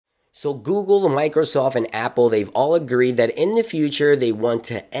So Google, Microsoft, and Apple, they've all agreed that in the future, they want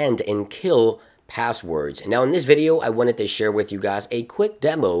to end and kill passwords. Now in this video, I wanted to share with you guys a quick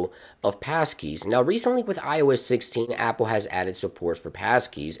demo of Passkeys. Now recently with iOS 16, Apple has added support for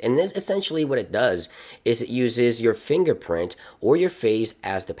Passkeys, and this essentially what it does is it uses your fingerprint or your face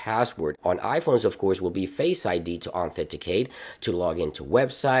as the password. On iPhones, of course, will be Face ID to authenticate, to log into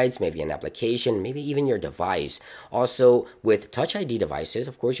websites, maybe an application, maybe even your device. Also with Touch ID devices,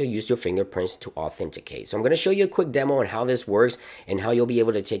 of course, you'll use your fingerprints to authenticate. So I'm going to show you a quick demo on how this works and how you'll be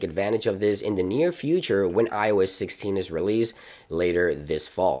able to take advantage of this in the near future when iOS 16 is released later this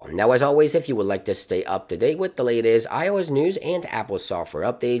fall. Now, as always, if you would like to stay up to date with the latest iOS news and Apple software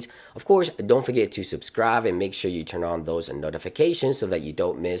updates, of course, don't forget to subscribe and make sure you turn on those notifications so that you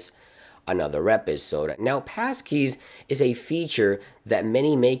don't miss another episode. Now, Passkeys is a feature that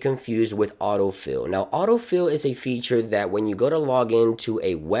many may confuse with autofill. Now, autofill is a feature that when you go to log into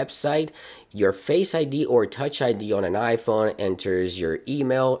a website, your Face ID or Touch ID on an iPhone enters your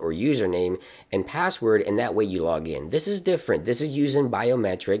email or username and password, and that way you log in. This is different. This is using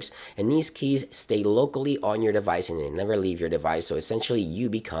biometrics, and these keys stay locally on your device and they never leave your device. So essentially, you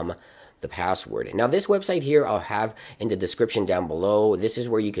become the password. Now this website here I'll have in the description down below. This is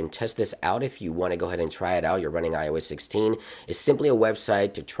where you can test this out if you want to go ahead and try it out. You're running iOS 16. It's simply a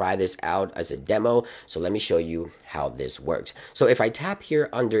website to try this out as a demo. So let me show you how this works. So if I tap here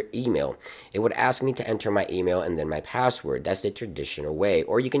under email, it would ask me to enter my email and then my password. That's the traditional way.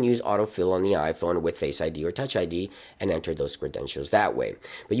 Or you can use autofill on the iPhone with Face ID or Touch ID and enter those credentials that way.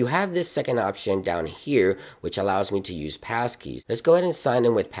 But you have this second option down here which allows me to use Passkeys. Let's go ahead and sign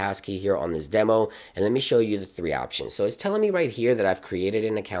in with Passkey here on this demo, and let me show you the three options. So it's telling me right here that I've created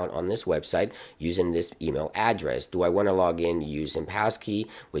an account on this website using this email address. Do I want to log in using Passkey,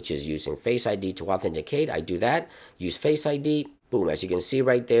 which is using Face ID to authenticate? I do that. Use Face ID. Boom, as you can see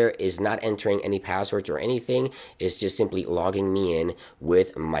right there, is not entering any passwords or anything. It's just simply logging me in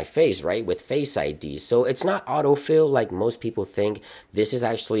with my face, right? With Face ID. So it's not autofill like most people think. This is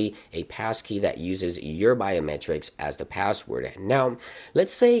actually a passkey that uses your biometrics as the password. Now,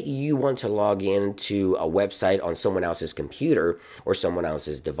 let's say you want to log in to a website on someone else's computer or someone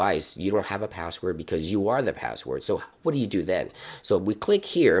else's device. You don't have a password because you are the password. So what do you do then? So we click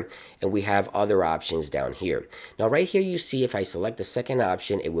here and we have other options down here. Now right here you see if I select the second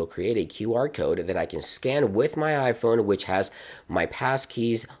option, it will create a QR code that I can scan with my iPhone, which has my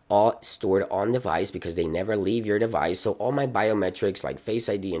passkeys all stored on device because they never leave your device. So all my biometrics like Face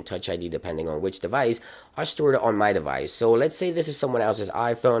ID and Touch ID, depending on which device, are stored on my device. So let's say this is someone else's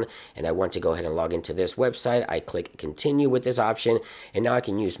iPhone and I want to go ahead and log into this website. I click continue with this option, and now I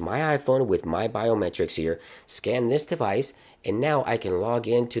can use my iPhone with my biometrics here, scan this device, and now I can log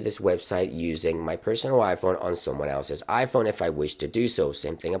into this website using my personal iPhone on someone else's iPhone if I wish to do so.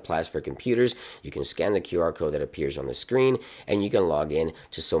 Same thing applies for computers. You can scan the QR code that appears on the screen and you can log in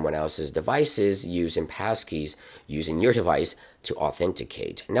to someone else's devices using passkeys using your device to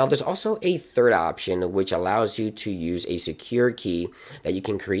authenticate. Now there's also a third option which allows you to use a secure key that you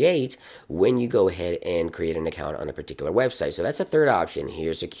can create when you go ahead and create an account on a particular website. So that's a third option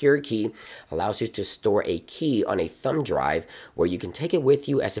here. Secure key allows you to store a key on a thumb drive where you can take it with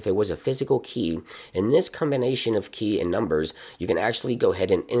you as if it was a physical key. In this combination of key and numbers, you can actually go ahead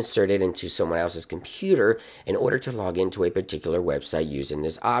and insert it into someone else's computer in order to log into a particular website using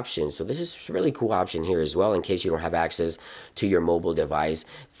this option. So this is a really cool option here as well in case you don't have access to your mobile device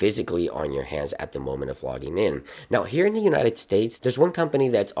physically on your hands at the moment of logging in. Now here in the United States, there's one company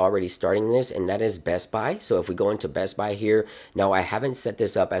that's already starting this, and that is Best Buy. So if we go into Best Buy here, now I haven't set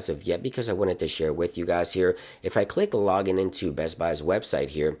this up as of yet because I wanted to share with you guys here. If I click login into Best Buy's website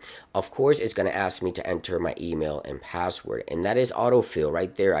here, of course it's going to ask me to enter my email and password, and that is autofill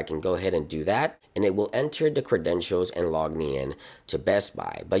right there. I can go ahead and do that, and it will enter the credentials and log me in to Best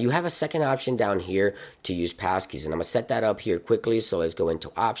Buy. But you have a second option down here to use passkeys, and I'm gonna set that up here quickly. So let's go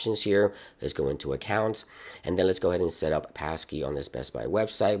into options here, let's go into accounts, and then let's go ahead and set up passkey on this Best Buy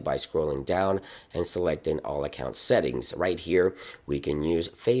website by scrolling down and selecting all account settings. Right here we can use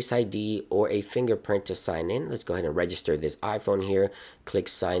Face ID or a fingerprint to sign in. Let's go ahead and register this iPhone here, click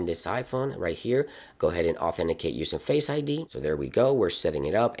sign this iPhone right here, go ahead and authenticate using Face ID. So there we go, we're setting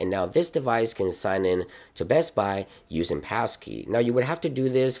it up, and now this device can sign in to Best Buy using Passkey. Now you would have to do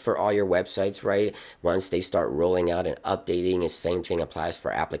this for all your websites, right? Once they start rolling out and updating, the same thing applies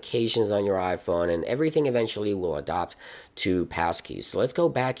for applications on your iPhone, and everything eventually will adopt to Passkeys. So let's go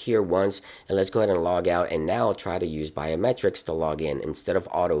back here once and let's go ahead and log out, and now try to use biometrics to log in instead of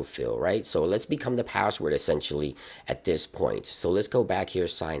autofill, right? So let's become the password essentially at this point. So let's go back here,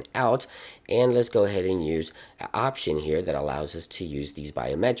 sign out, And let's go ahead and use an option here that allows us to use these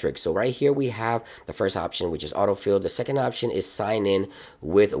biometrics. So right here we have the first option, which is autofill. The second option is sign in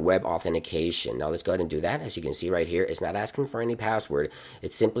with web authentication. Now let's go ahead and do that. As you can see right here, it's not asking for any password.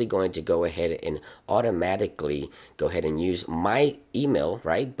 It's simply going to go ahead and automatically go ahead and use my email,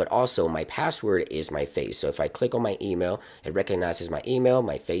 right? But also my password is my face. So if I click on my email, it recognizes my email,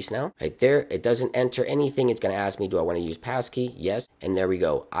 my face now. Right there, it doesn't enter anything. It's going to ask me, do I want to use Passkey? Yes. And there we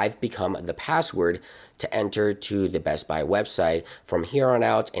go. I've become the password to enter to the Best Buy website from here on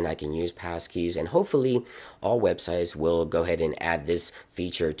out, and I can use Passkeys, and hopefully all websites will go ahead and add this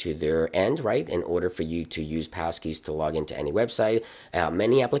feature to their end, right, in order for you to use Passkeys to log into any website.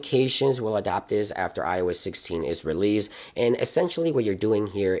 Many applications will adopt this after iOS 16 is released, and essentially what you're doing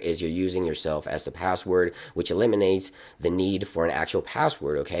here is you're using yourself as the password, which eliminates the need for an actual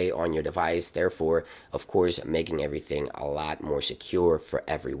password, okay, on your device, therefore, of course, making everything a lot more secure for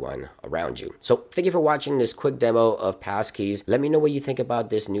everyone around you. So thank you for watching this quick demo of Passkeys. Let me know what you think about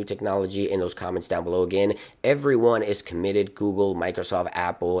this new technology in those comments down below. Again, everyone is committed. Google, Microsoft,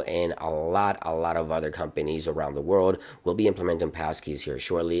 Apple, and a lot of other companies around the world will be implementing Passkeys here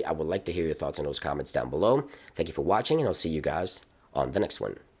shortly. I would like to hear your thoughts in those comments down below. Thank you for watching, and I'll see you guys on the next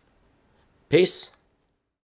one. Peace.